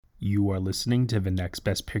You are listening to the Next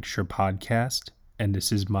Best Picture podcast, and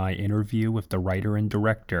this is my interview with the writer and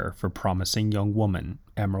director for Promising Young Woman,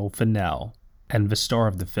 Emerald Fennell, and the star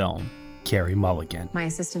of the film, Carey Mulligan. My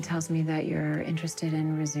assistant tells me that you're interested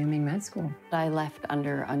in resuming med school. I left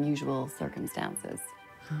under unusual circumstances.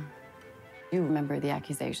 Huh. You remember the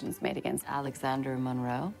accusations made against Alexander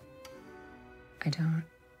Monroe? I don't.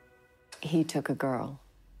 He took a girl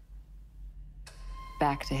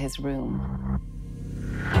back to his room.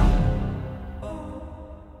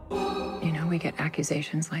 You know, we get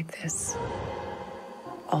accusations like this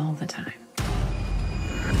all the time.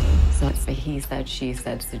 So it's a he said, she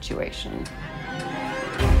said situation.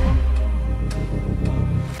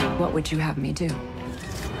 What would you have me do?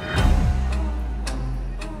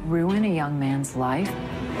 Ruin a young man's life?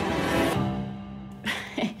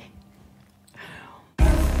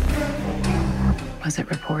 Was it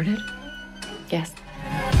reported? Yes.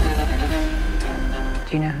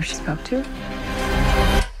 Do you know who she spoke to?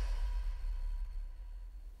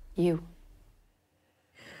 You.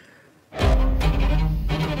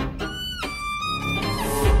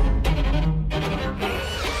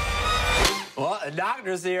 Well, the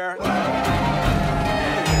doctor's here.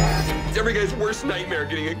 It's every guy's worst nightmare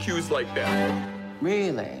getting accused like that.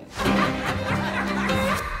 Really?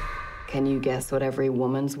 Can you guess what every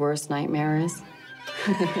woman's worst nightmare is?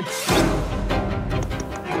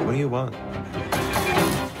 What do you want?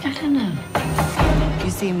 I don't know.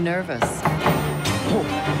 You seem nervous.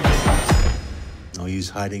 No use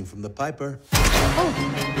hiding from the piper.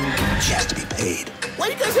 Oh. She has to be paid. Why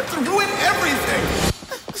do you guys have to ruin everything?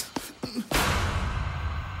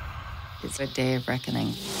 It's a day of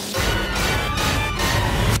reckoning.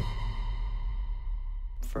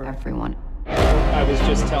 For everyone. I was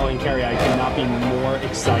just telling Carey I could not be more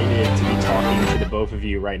excited to be talking to the both of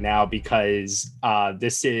you right now because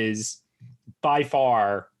this is by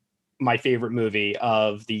far my favorite movie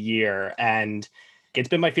of the year. And it's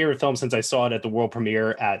been my favorite film since I saw it at the world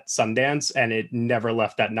premiere at Sundance, and it never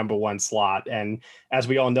left that number one slot. And as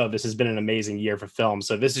we all know, this has been an amazing year for film.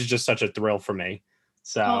 So this is just such a thrill for me.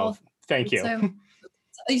 So thank you.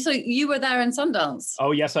 So you were there in Sundance?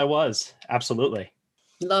 Oh, yes, I was. Absolutely.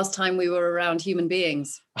 Last time we were around human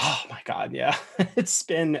beings. Oh my God, yeah. It's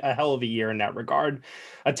been a hell of a year in that regard.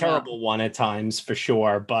 A terrible one at times for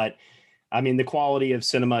sure. But I mean, the quality of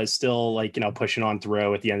cinema is still pushing on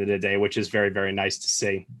through at the end of the day, which is very, very nice to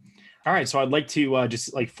see. All right. So I'd like to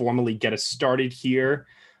just formally get us started here.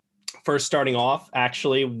 First, starting off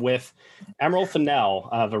actually with Emerald Fennell,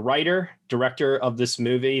 the writer, director of this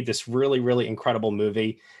movie, this really, really incredible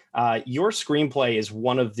movie. Your screenplay is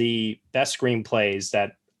one of the best screenplays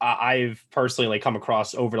that I've personally come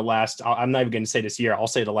across over the last, I'm not even going to say this year, I'll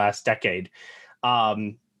say the last decade.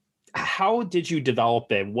 How did you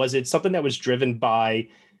develop it? Was it something that was driven by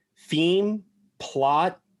theme,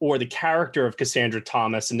 plot, or the character of Cassandra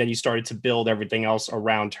Thomas, and then you started to build everything else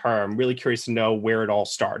around her? I'm really curious to know where it all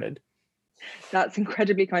started. That's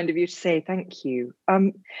incredibly kind of you to say. Thank you.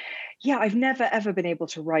 Yeah, I've never, ever been able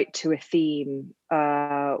to write to a theme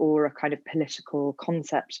or a kind of political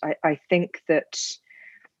concept. I think that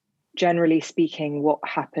generally speaking, what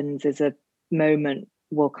happens is a moment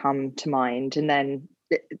will come to mind and then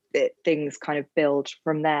things kind of build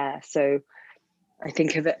from there. So I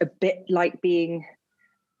think of it a bit like being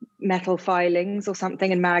metal filings or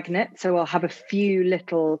something and magnets. So I'll have a few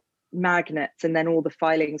little magnets and then all the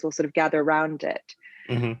filings will sort of gather around it.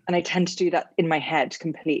 Mm-hmm. And I tend to do that in my head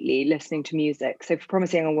completely, listening to music. So for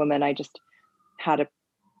Promising Young Woman, I just had I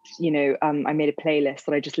made a playlist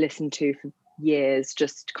that I just listened to for years,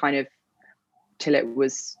 just kind of till it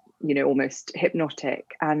was, almost hypnotic.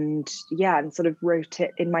 And sort of wrote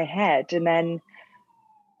it in my head. And then,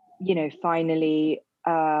 finally,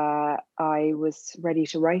 I was ready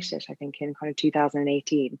to write it, I think in kind of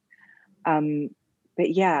 2018. But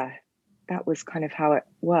yeah, that was kind of how it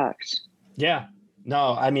worked. Yeah.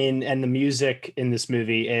 No, I mean, and the music in this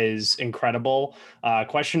movie is incredible.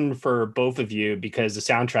 Question for both of you, because the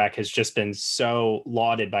soundtrack has just been so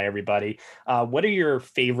lauded by everybody. What are your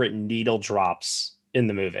favorite needle drops in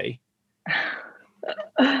the movie?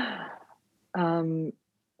 I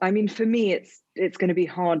mean, for me, it's going to be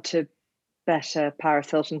hard to better Paris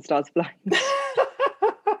Hilton Stars Blind.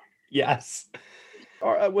 Yes.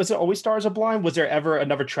 Or, was it always Stars Are Blind? Was there ever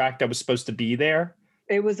another track that was supposed to be there?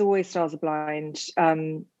 It was always Stars Are Blind,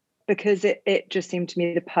 because it just seemed to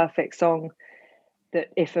me the perfect song that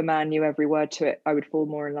if a man knew every word to it, I would fall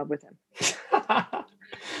more in love with him.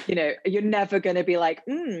 You're never going to be like,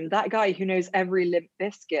 that guy who knows every Limp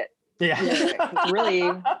Bizkit. Yeah. He's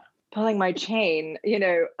really pulling my chain,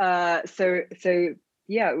 So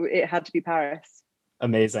yeah, it had to be Paris.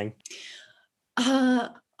 Amazing.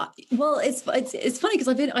 Well, it's funny because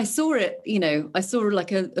I saw it, I saw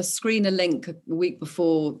like a screener link a week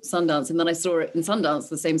before Sundance, and then I saw it in Sundance,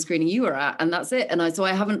 the same screening you were at, and that's it. And I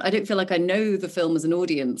don't feel like I know the film as an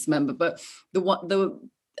audience member, but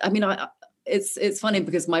it's funny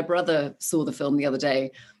because my brother saw the film the other day,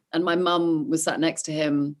 and my mum was sat next to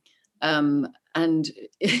him, and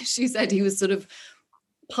she said he was sort of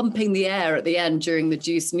pumping the air at the end during the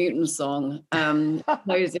Juice Newton song, in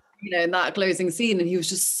that closing scene, and he was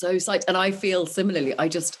just so psyched. And I feel similarly.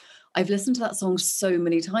 I've listened to that song so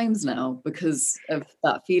many times now because of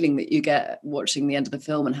that feeling that you get watching the end of the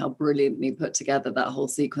film and how brilliantly put together that whole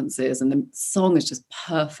sequence is. And the song is just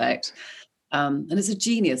perfect. And it's a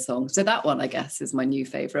genius song. So that one, I guess, is my new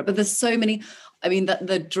favorite. But there's so many. I mean,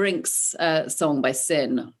 the Drinks song by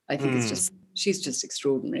Sin, I think she's just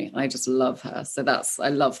extraordinary. I just love her. So I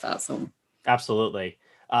love that song. Absolutely.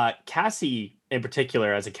 Cassie in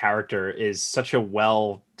particular as a character is such a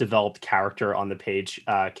well-developed character on the page,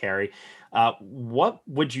 Carrie. What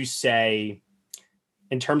would you say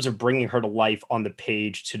in terms of bringing her to life on the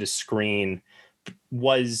page to the screen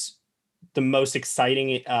was the most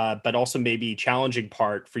exciting, but also maybe challenging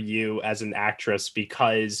part for you as an actress?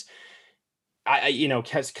 Because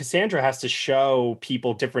Cassandra has to show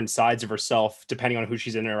people different sides of herself depending on who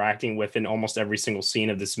she's interacting with in almost every single scene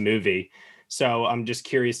of this movie. So I'm just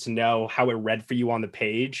curious to know how it read for you on the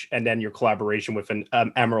page, and then your collaboration with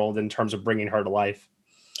Emerald in terms of bringing her to life.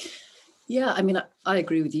 Yeah, I mean, I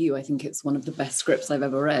agree with you. I think it's one of the best scripts I've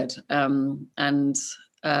ever read, and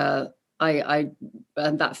that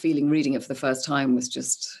feeling reading it for the first time was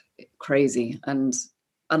just crazy, and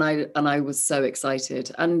I was so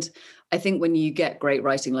excited. And I think when you get great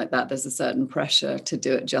writing like that, there's a certain pressure to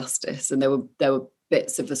do it justice. And there were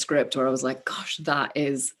bits of the script where I was like, gosh, that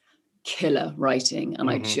is killer writing. And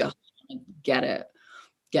I just get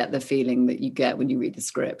the feeling that you get when you read the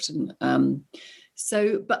script. And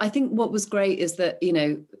but I think what was great is that,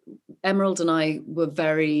 Emerald and I were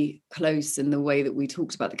very close in the way that we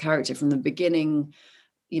talked about the character from the beginning.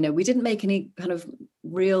 We didn't make any kind of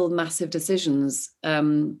real massive decisions.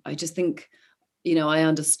 I just think, I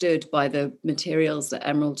understood by the materials that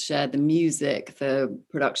Emerald shared, the music, the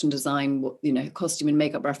production design, costume and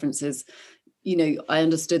makeup references, I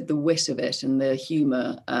understood the wit of it and the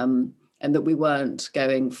humor, and that we weren't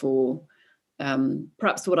going for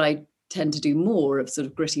perhaps what I tend to do more of sort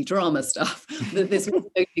of gritty drama stuff. That this was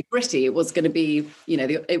going to be gritty. It was going to be,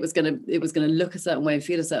 it was going to look a certain way and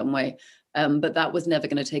feel a certain way. But that was never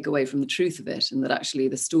going to take away from the truth of it, and that actually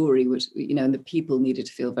the story would, and the people needed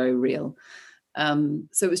to feel very real. So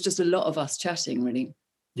it was just a lot of us chatting, really.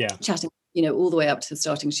 Yeah. Chatting, all the way up to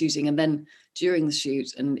starting shooting, and then during the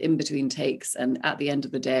shoot and in between takes and at the end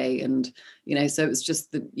of the day. And, so it was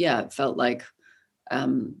just it felt like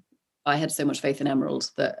I had so much faith in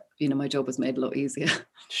Emerald that, my job was made a lot easier.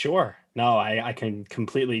 Sure. No, I can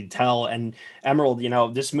completely tell. And Emerald,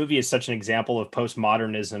 this movie is such an example of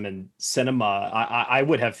postmodernism and cinema. I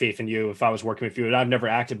would have faith in you if I was working with you, and I've never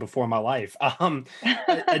acted before in my life.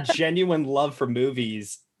 A genuine love for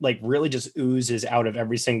movies like really just oozes out of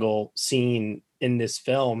every single scene in this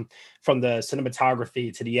film, from the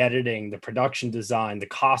cinematography to the editing, the production design, the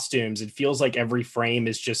costumes. It feels like every frame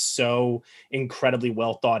is just so incredibly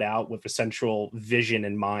well thought out with a central vision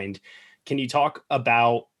in mind. Can you talk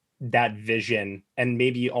about that vision and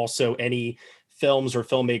maybe also any films or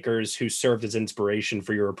filmmakers who served as inspiration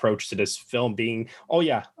for your approach to this film being,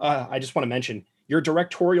 I just want to mention your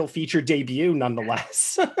directorial feature debut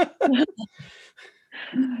nonetheless.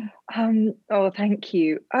 Thank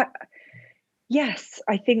you. Yes,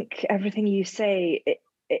 I think everything you say,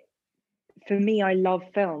 for me, I love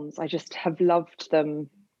films. I just have loved them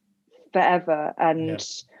forever. And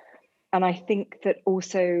I think that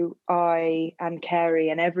also I and Carey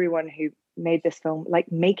and everyone who made this film,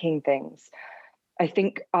 like making things, I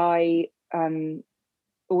think I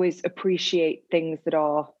always appreciate things that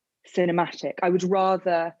are cinematic. I would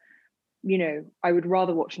rather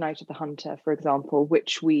watch Night of the Hunter, for example,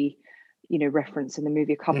 which we, reference in the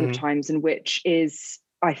movie a couple of times, and which is,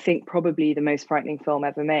 I think, probably the most frightening film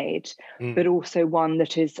ever made, but also one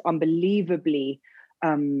that is unbelievably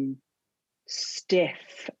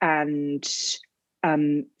stiff and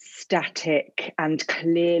static and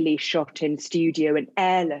clearly shot in studio and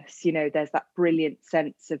airless. There's that brilliant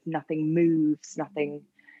sense of nothing moves,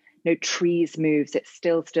 no trees moves. It's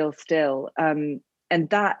still. And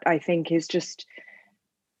that, I think, is just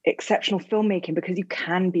exceptional filmmaking, because you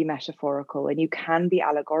can be metaphorical and you can be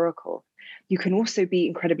allegorical. You can also be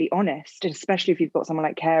incredibly honest, and especially if you've got someone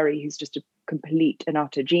like Carey, who's just a complete and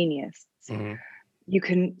utter genius. you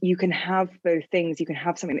can have both things. You can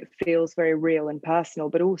have something that feels very real and personal,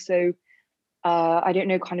 but also I don't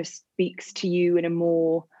know, kind of speaks to you in a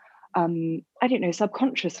more I don't know,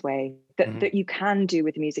 subconscious way that you can do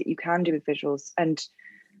with music, you can do with visuals.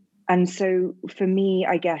 And so for me,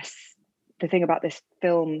 I guess the thing about this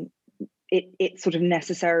film, it sort of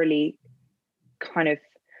necessarily kind of,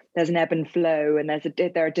 there's an ebb and flow, and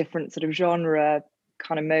there are different sort of genre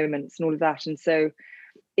kind of moments and all of that. And so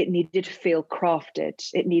it needed to feel crafted.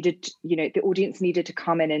 It needed, the audience needed to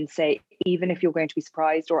come in and say, even if you're going to be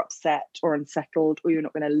surprised or upset or unsettled, or you're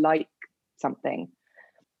not going to like something,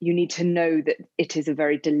 you need to know that it is a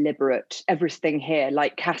very deliberate, everything here,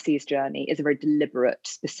 like Cassie's journey, is a very deliberate,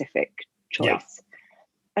 specific choice. Yeah.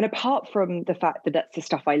 And apart from the fact that that's the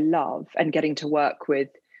stuff I love, and getting to work with,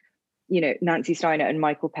 Nancy Steiner and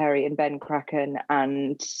Michael Perry and Ben Kraken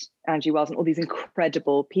and Angie Wells and all these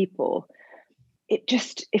incredible people, it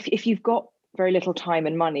just, if you've got very little time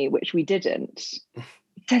and money, which we didn't,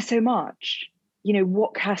 there's so much.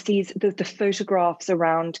 What Cassie's, the photographs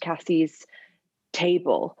around Cassie's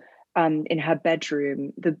table in her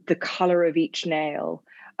bedroom, the color of each nail,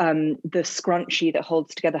 the scrunchie that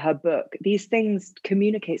holds together her book, these things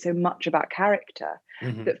communicate so much about character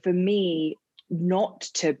that for me, not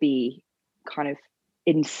to be kind of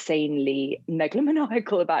insanely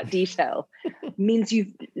megalomaniacal about detail means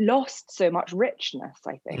you've lost so much richness,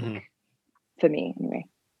 I think, for me anyway.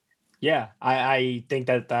 Yeah, I think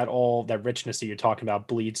that all that richness that you're talking about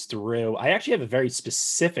bleeds through. I actually have a very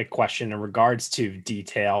specific question in regards to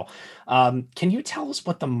detail. Can you tell us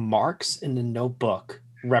what the marks in the notebook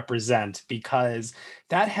represent? Because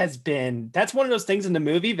that's one of those things in the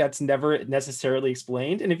movie that's never necessarily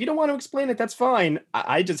explained. And if you don't want to explain it, that's fine.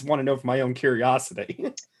 I just want to know for my own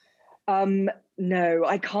curiosity. No,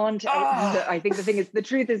 I can't. I think the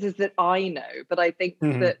truth is that I know, but I think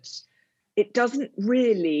that it doesn't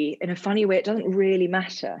really, in a funny way, it doesn't really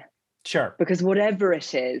matter. Sure. Because whatever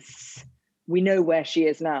it is, we know where she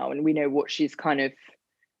is now, and we know what she's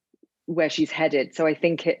where she's headed. So I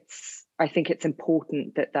think it's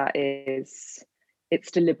important that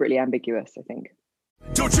it's deliberately ambiguous, I think.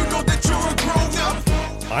 Don't you know that you're a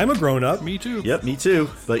grown-up? I'm a grown-up. Me too. Yep, me too.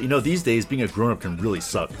 But these days, being a grown-up can really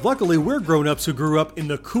suck. Luckily, we're grown-ups who grew up in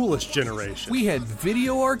the coolest generation. We had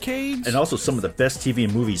video arcades. And also some of the best TV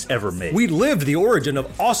and movies ever made. We lived the origin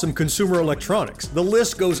of awesome consumer electronics. The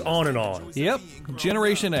list goes on and on. Yep,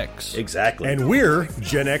 Generation X. Exactly. And we're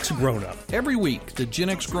Gen X Grown-Up. Every week, the Gen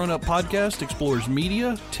X Grown-Up podcast explores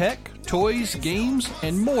media, tech, toys, games,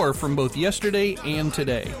 and more from both yesterday and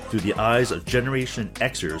today. Through the eyes of Generation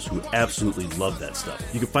Xers who absolutely love that stuff.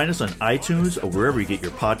 You can find us on iTunes or wherever you get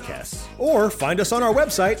your podcasts. Or find us on our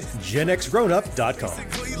website,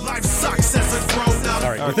 genxgrownup.com. Life sucks as a grown-up. All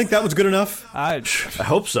right, you think that was good enough? I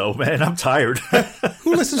hope so, man. I'm tired.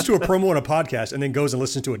 Who listens to a promo on a podcast and then goes and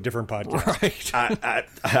listens to a different podcast? Right.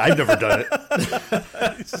 I've never done it.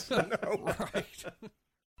 Right.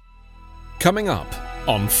 Coming up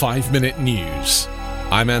on 5 Minute News,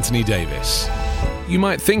 I'm Anthony Davis. You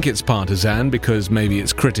might think it's partisan because maybe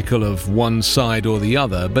it's critical of one side or the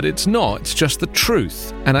other, but it's not. It's just the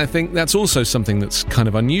truth. And I think that's also something that's kind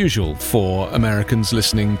of unusual for Americans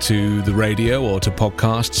listening to the radio or to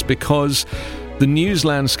podcasts, because the news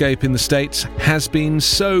landscape in the States has been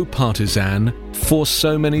so partisan for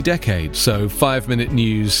so many decades. So 5 Minute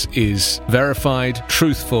News is verified,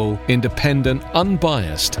 truthful, independent,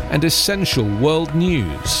 unbiased, and essential world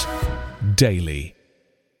news daily.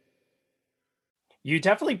 You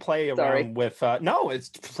definitely play around with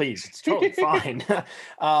it's totally fine.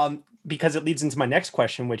 Because it leads into my next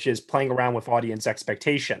question, which is playing around with audience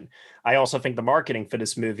expectation. I also think the marketing for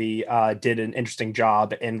this movie did an interesting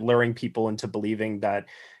job in luring people into believing that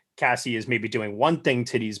Cassie is maybe doing one thing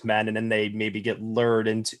to these men, and then they maybe get lured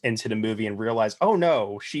into the movie and realize, oh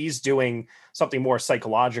no, she's doing something more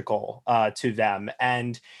psychological to them.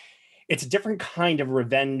 And it's a different kind of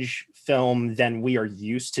revenge film than we are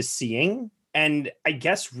used to seeing. And I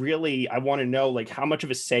guess really I want to know, how much of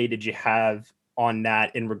a say did you have on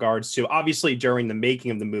that in regards to, obviously during the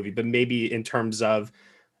making of the movie, but maybe in terms of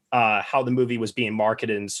how the movie was being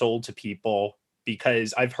marketed and sold to people?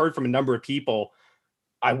 Because I've heard from a number of people,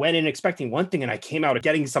 I went in expecting one thing and I came out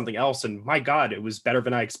getting something else, and my God, it was better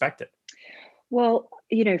than I expected. Well,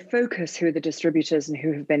 Focus, who are the distributors and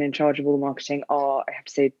who have been in charge of all the marketing, are, I have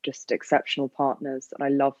to say, just exceptional partners, and I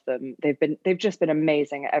love them. They've just been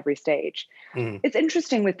amazing at every stage. It's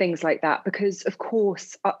interesting with things like that because, of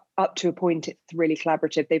course, up to a point, it's really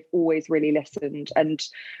collaborative. They've always really listened,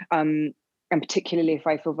 and particularly if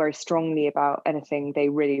I feel very strongly about anything, they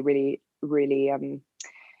really, really, really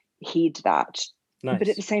heed that. Nice. But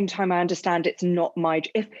at the same time, I understand it's not my.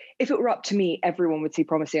 If it were up to me, everyone would see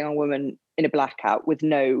Promising Young Woman in a blackout with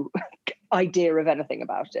no idea of anything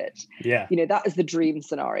about it. Yeah. That is the dream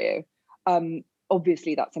scenario.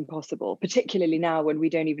 Obviously, that's impossible, particularly now when we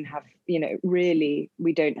don't even have, really,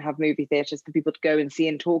 we don't have movie theatres for people to go and see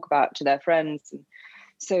and talk about to their friends. And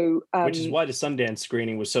so, which is why the Sundance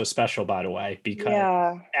screening was so special, by the way,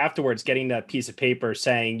 because afterwards, getting that piece of paper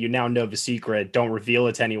saying you now know the secret, don't reveal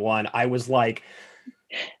it to anyone, I was like,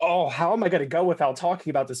 oh, how am I going to go without talking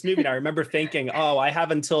about this movie? And I remember thinking, oh, I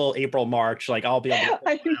have until April, March, like I'll be able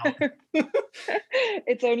to.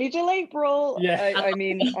 It's only till April. Yeah. I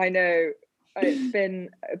mean, I know it's been,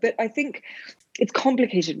 but I think it's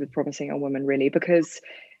complicated with Promising Young Woman, really, because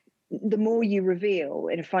the more you reveal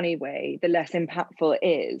in a funny way, the less impactful it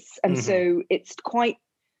is. And so it's quite,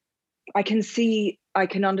 I can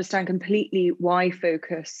understand completely why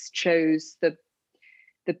Focus chose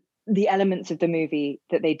the elements of the movie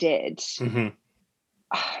that they did.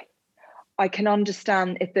 I can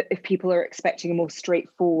understand if people are expecting a more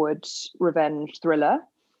straightforward revenge thriller,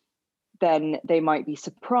 then they might be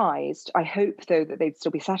surprised. I hope, though, that they'd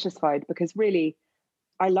still be satisfied, because really,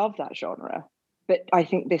 I love that genre. But I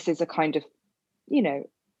think this is a kind of,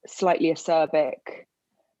 slightly acerbic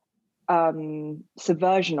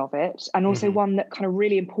subversion of it. And also one that kind of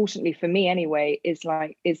really importantly for me anyway, is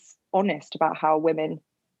honest about how women,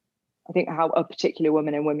 I think how a particular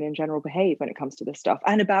woman and women in general behave when it comes to this stuff,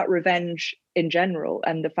 and about revenge in general,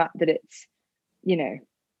 and the fact that it's,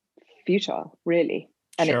 futile, really.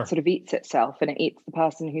 And it sort of eats itself, and it eats the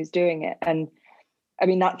person who's doing it. And I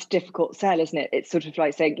mean, that's a difficult sell, isn't it? It's sort of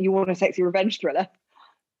like saying, you want a sexy revenge thriller?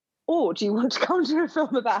 Or do you want to come to a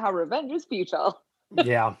film about how revenge is futile?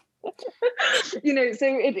 Yeah. So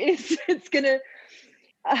it's going to,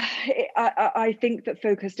 I think that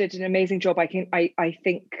Focus did an amazing job. I think they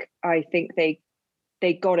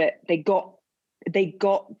got it. They got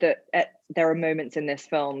that there are moments in this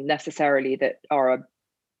film necessarily that are a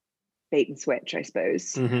bait and switch, I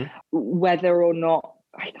suppose. Whether or not,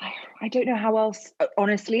 I don't know how else,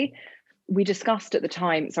 honestly. We discussed at the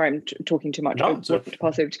time, sorry, I'm talking too much. No, I want to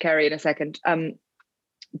pass over to Kerry in a second.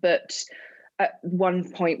 But at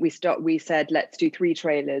one point we said, let's do 3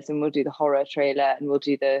 trailers, and we'll do the horror trailer, and we'll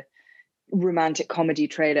do the romantic comedy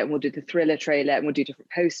trailer, and we'll do the thriller trailer, and we'll do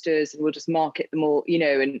different posters, and we'll just market them all,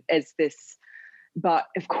 and as this. But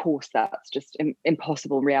of course, that's just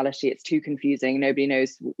impossible in reality. It's too confusing. Nobody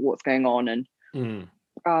knows what's going on. And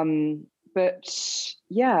but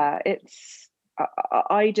yeah, it's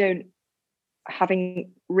I don't,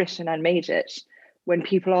 having written and made it, when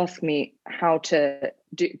people ask me how to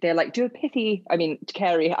do, they're like, do a pithy. I mean,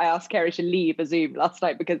 Kerry, I asked Kerry to leave a Zoom last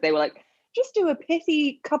night because they were like, just do a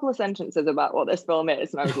pithy couple of sentences about what this film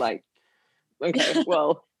is. And I was like, okay,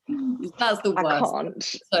 well. That's the worst. I can't.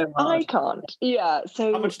 So I can't. Yeah.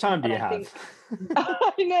 So how much time do you have?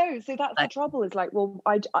 I know. So that's the trouble. Is like, well,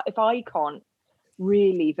 if I can't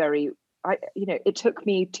really it took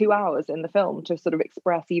me 2 hours in the film to sort of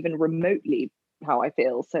express even remotely how I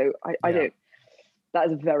feel. So I don't. That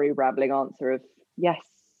is a very rambling answer of yes,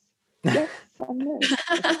 and no.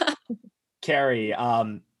 Kerry,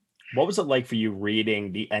 what was it like for you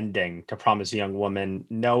reading the ending to Promising Young Woman,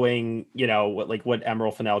 knowing, what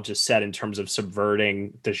Emerald Fennell just said in terms of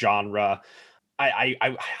subverting the genre?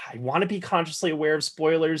 I want to be consciously aware of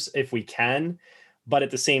spoilers if we can, but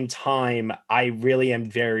at the same time, I really am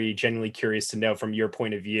very genuinely curious to know from your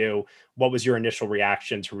point of view, what was your initial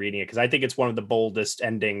reaction to reading it? Because I think it's one of the boldest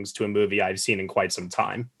endings to a movie I've seen in quite some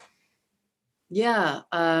time. Yeah,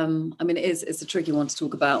 I mean, it's a tricky one to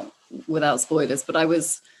talk about without spoilers, but I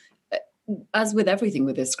was, as with everything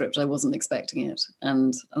with this script, I wasn't expecting it.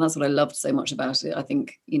 And that's what I loved so much about it. I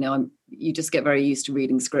think, you just get very used to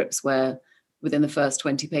reading scripts where within the first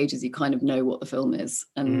 20 pages, you kind of know what the film is.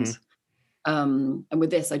 And with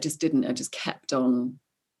this, I just didn't. I just kept on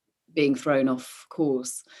being thrown off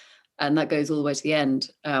course. And that goes all the way to the end.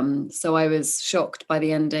 So I was shocked by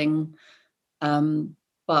the ending,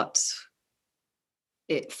 but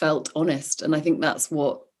it felt honest. And I think that's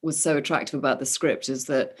what was so attractive about the script, is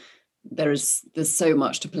that there's so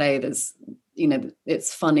much to play. There's,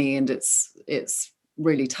 it's funny, and it's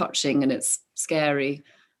really touching, and it's scary.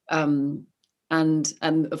 And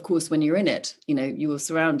of course, when you're in it, your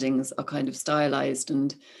surroundings are kind of stylized,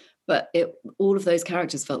 but all of those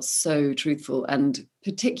characters felt so truthful. And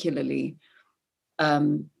particularly,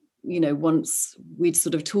 once we'd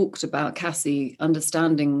sort of talked about Cassie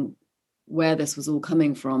understanding where this was all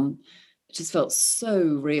coming from, it just felt so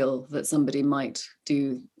real that somebody might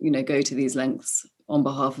go to these lengths on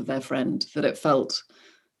behalf of their friend, that it felt,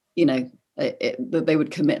 that they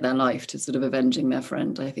would commit their life to sort of avenging their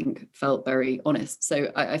friend, I think felt very honest.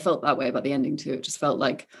 So I felt that way about the ending too. It just felt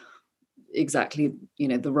like exactly,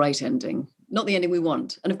 the right ending, not the ending we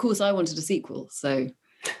want. And of course I wanted a sequel. So,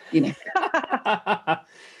 A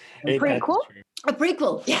prequel? A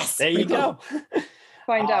prequel, yes. There you go.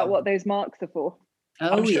 Find out what those marks are for.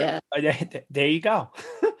 Oh, yeah. There you go.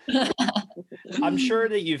 I'm sure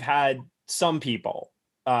that you've had some people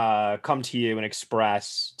come to you and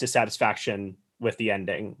express dissatisfaction with the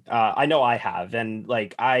ending. I know I have, and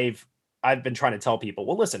like I've been trying to tell people,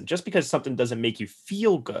 well, listen, just because something doesn't make you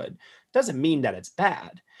feel good doesn't mean that it's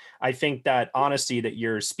bad. I think that honesty that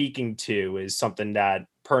you're speaking to is something that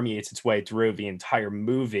permeates its way through the entire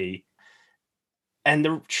movie, and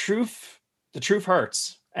the truth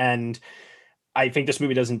hurts. And I think this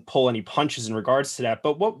movie doesn't pull any punches in regards to that.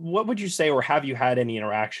 But what would you say, or have you had any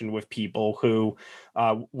interaction with people who,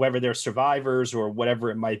 whether they're survivors or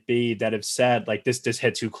whatever it might be, that have said like this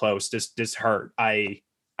hit too close, this hurt, I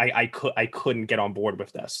couldn't get on board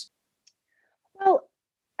with this? Well,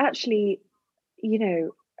 actually,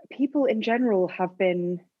 people in general have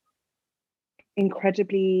been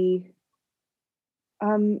incredibly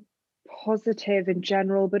positive in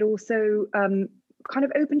general, but also kind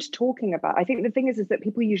of open to talking about. I think the thing is that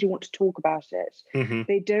people usually want to talk about it. Mm-hmm.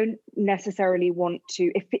 They don't necessarily want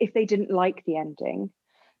to, if they didn't like the ending,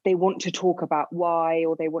 they want to talk about why,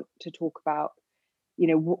 or they want to talk about,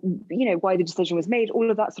 why the decision was made,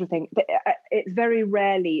 all of that sort of thing. It's very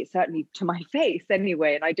rarely, certainly to my face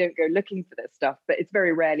anyway, and I don't go looking for this stuff, but it's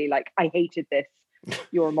very rarely like, I hated this,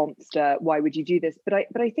 you're a monster, why would you do this? But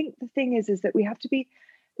I think the thing is that we have to be,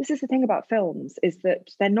 this is the thing about films, is that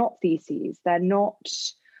they're not theses, they're not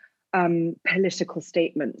political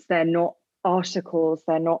statements, they're not articles,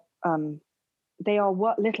 they're not, they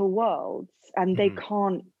are little worlds, and they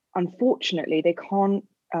can't, unfortunately, they can't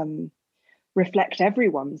reflect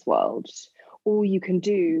everyone's world. All you can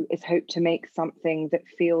do is hope to make something that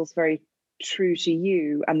feels very true to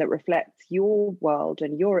you and that reflects your world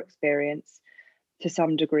and your experience to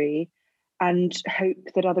some degree, and hope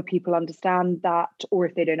that other people understand that, or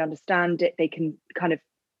if they don't understand it, they can kind of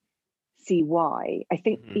see why. I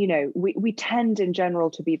think, we tend in general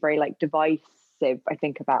to be very like divisive, I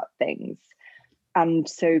think, about things. And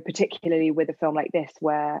so particularly with a film like this,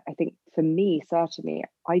 where I think for me, certainly,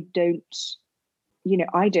 I don't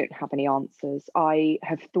have any answers. I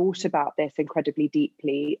have thought about this incredibly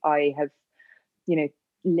deeply. I have,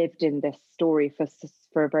 lived in this story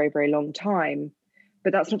for a very, very long time.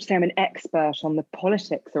 But that's not to say I'm an expert on the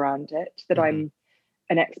politics around it, that I'm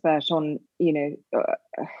an expert on,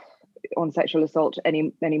 on sexual assault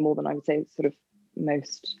any more than I would say sort of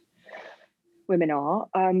most women are.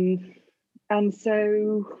 And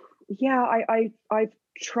so, yeah, I've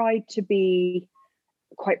tried to be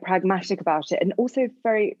quite pragmatic about it, and also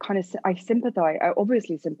very kind of, I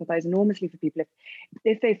obviously sympathize enormously for people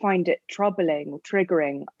if they find it troubling or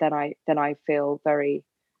triggering, then I feel very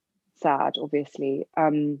sad, obviously.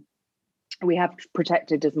 We have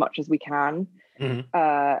protected as much as we can,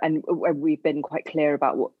 and we've been quite clear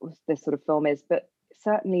about what this sort of film is, but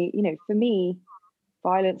certainly, for me,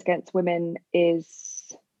 violence against women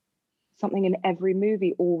is something in every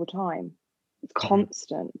movie all the time. It's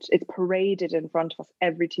constant. It's paraded in front of us,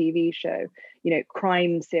 every TV show,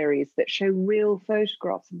 crime series that show real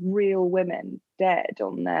photographs of real women dead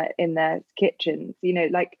in their kitchens,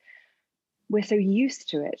 like, we're so used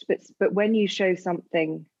to it. But when you show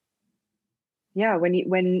something,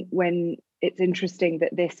 when it's interesting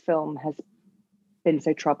that this film has been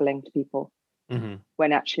so troubling to people,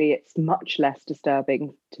 when actually it's much less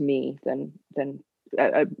disturbing to me than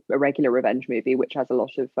a regular revenge movie, which has a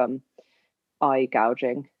lot of eye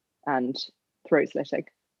gouging and throat slitting.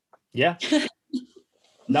 Yeah.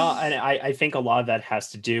 No, and I think a lot of that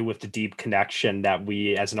has to do with the deep connection that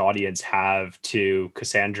we as an audience have to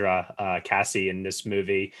Cassandra Cassie in this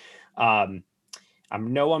movie. I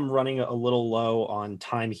know I'm running a little low on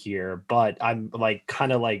time here, but I'm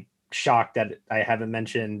kind of shocked that I haven't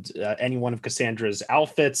mentioned any one of Cassandra's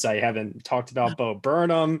outfits. I haven't talked about Bo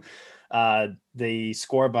Burnham. The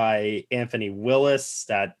score by Anthony Willis,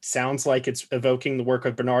 that sounds like it's evoking the work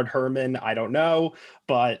of Bernard Herrmann. I don't know,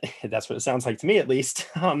 but that's what it sounds like to me, at least.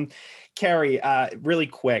 Carrie, really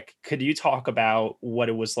quick, could you talk about what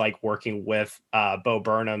it was like working with Bo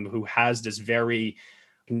Burnham, who has this very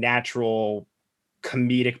natural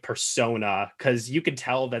comedic persona? Because you could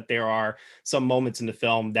tell that there are some moments in the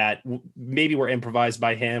film that maybe were improvised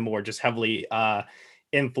by him or just heavily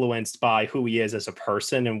influenced by who he is as a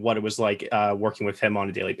person, and what it was like working with him on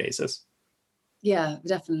a daily basis. Yeah,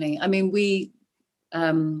 definitely. I mean, we,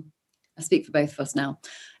 I speak for both of us now.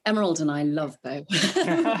 Emerald and I love Beau.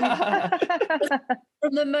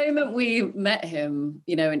 From the moment we met him,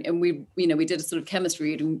 and we did a sort of chemistry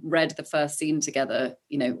read and read the first scene together.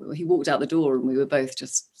 He walked out the door and we were both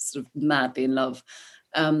just sort of madly in love.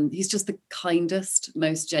 He's just the kindest,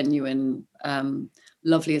 most genuine,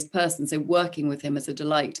 loveliest person. So working with him is a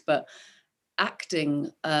delight, but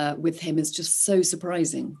acting with him is just so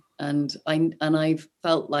surprising. And I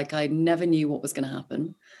felt like I never knew what was going to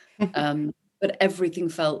happen. But everything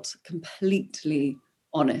felt completely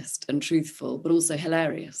honest and truthful, but also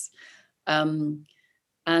hilarious. And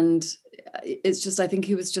it's just, I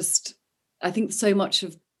think so much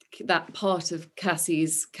of that part of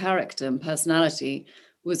Cassie's character and personality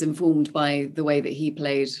was informed by the way that he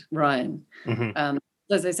played Ryan. Mm-hmm.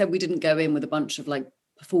 As I said, we didn't go in with a bunch of like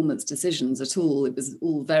performance decisions at all. It was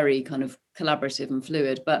all very kind of collaborative and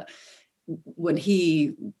fluid. But when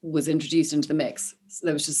he was introduced into the mix,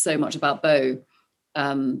 there was just so much about Beau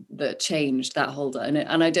that changed that whole and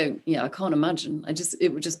I can't imagine.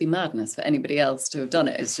 It would just be madness for anybody else to have done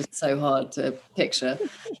it. It's just so hard to picture.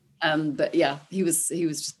 But yeah, he was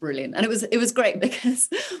just brilliant, and it was great because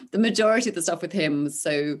the majority of the stuff with him was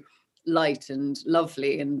so light and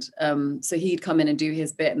lovely, and so he'd come in and do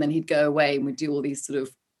his bit, and then he'd go away and we'd do all these sort of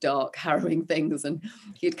dark, harrowing things, and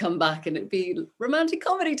he'd come back and it'd be romantic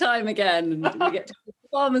comedy time again, and we get to the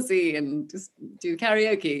pharmacy and just do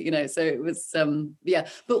karaoke, so it was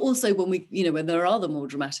but also when there are other more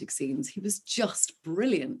dramatic scenes, he was just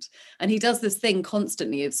brilliant. And he does this thing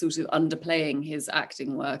constantly of sort of underplaying his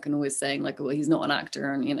acting work and always saying like, well, he's not an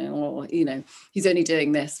actor, and he's only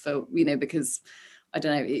doing this for because I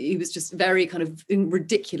don't know, he was just very kind of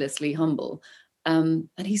ridiculously humble, and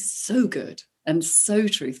he's so good and so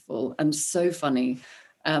truthful and so funny,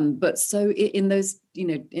 but so in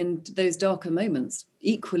those darker moments,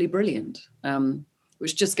 equally brilliant,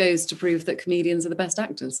 which just goes to prove that comedians are the best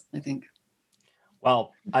actors, I think.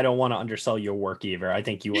 Well, I don't want to undersell your work either. I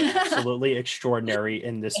think you are absolutely extraordinary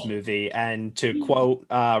in this movie. And to quote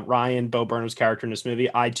Ryan, Bo Burnham's character in this movie,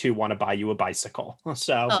 I too want to buy you a bicycle.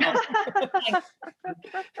 So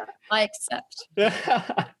I accept.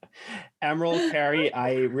 Emerald, Carrie,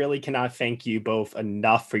 I really cannot thank you both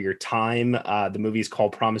enough for your time. The movie is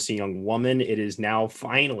called Promising Young Woman. It is now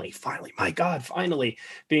finally,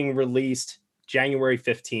 being released January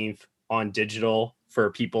 15th on digital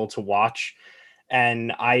for people to watch.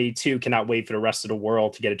 And I, too, cannot wait for the rest of the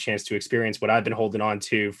world to get a chance to experience what I've been holding on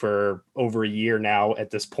to for over a year now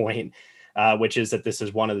at this point, which is that this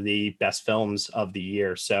is one of the best films of the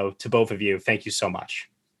year. So to both of you, thank you so much.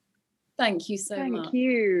 Thank you so much. Thank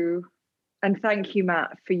you. And thank you,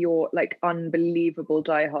 Matt, for your unbelievable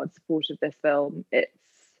diehard support of this film. It's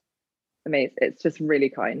amazing. It's just really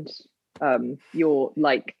kind. You're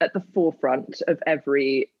at the forefront of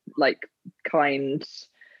every kind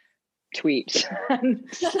tweet, and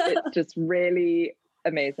it's just really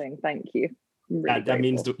amazing. Thank you. Really that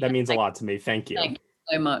means a lot to me. Thank you. Thank you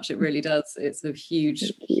so much. It really does. It's a huge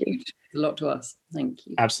a lot to us. Thank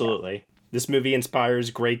you. Absolutely. This movie inspires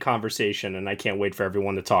great conversation, and I can't wait for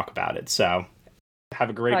everyone to talk about it. So have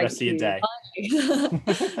a great rest of your day.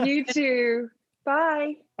 You too.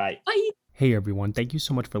 Bye. Bye. Bye. Hey everyone, thank you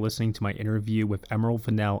so much for listening to my interview with Emerald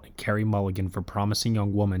Fennell and Carey Mulligan for Promising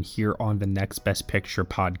Young Woman here on the Next Best Picture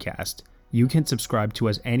podcast. You can subscribe to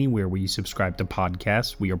us anywhere where you subscribe to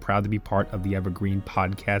podcasts. We are proud to be part of the Evergreen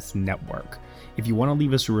Podcast Network. If you want to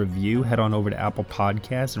leave us a review, head on over to Apple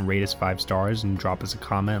Podcasts and rate us 5 stars and drop us a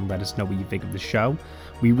comment and let us know what you think of the show.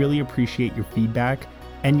 We really appreciate your feedback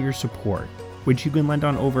and your support, which you can lend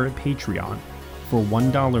on over at Patreon. For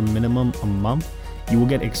 $1 minimum a month, you will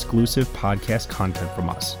get exclusive podcast content from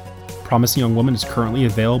us. Promising Young Woman is currently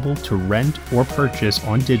available to rent or purchase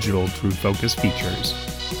on digital through Focus Features.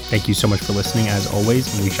 Thank you so much for listening as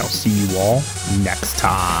always, and we shall see you all next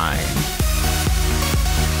time.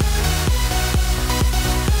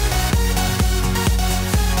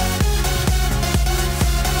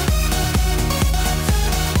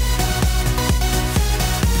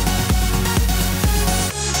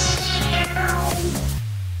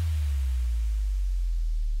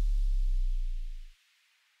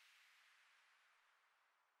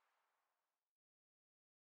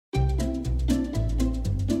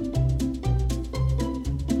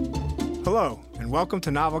 Hello, and welcome to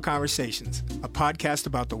Novel Conversations, a podcast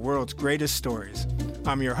about the world's greatest stories.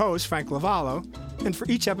 I'm your host, Frank Lavallo, and for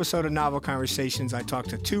each episode of Novel Conversations, I talk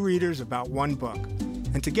to 2 readers about one book.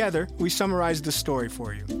 And together, we summarize the story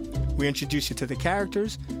for you. We introduce you to the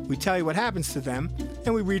characters, we tell you what happens to them,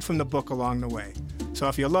 and we read from the book along the way. So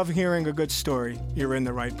if you love hearing a good story, you're in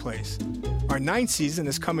the right place. Our 9th season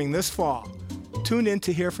is coming this fall. Tune in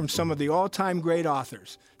to hear from some of the all-time great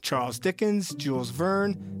authors, Charles Dickens, Jules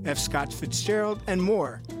Verne, F. Scott Fitzgerald, and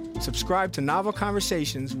more. Subscribe to Novel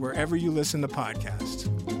Conversations wherever you listen to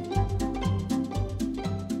podcasts.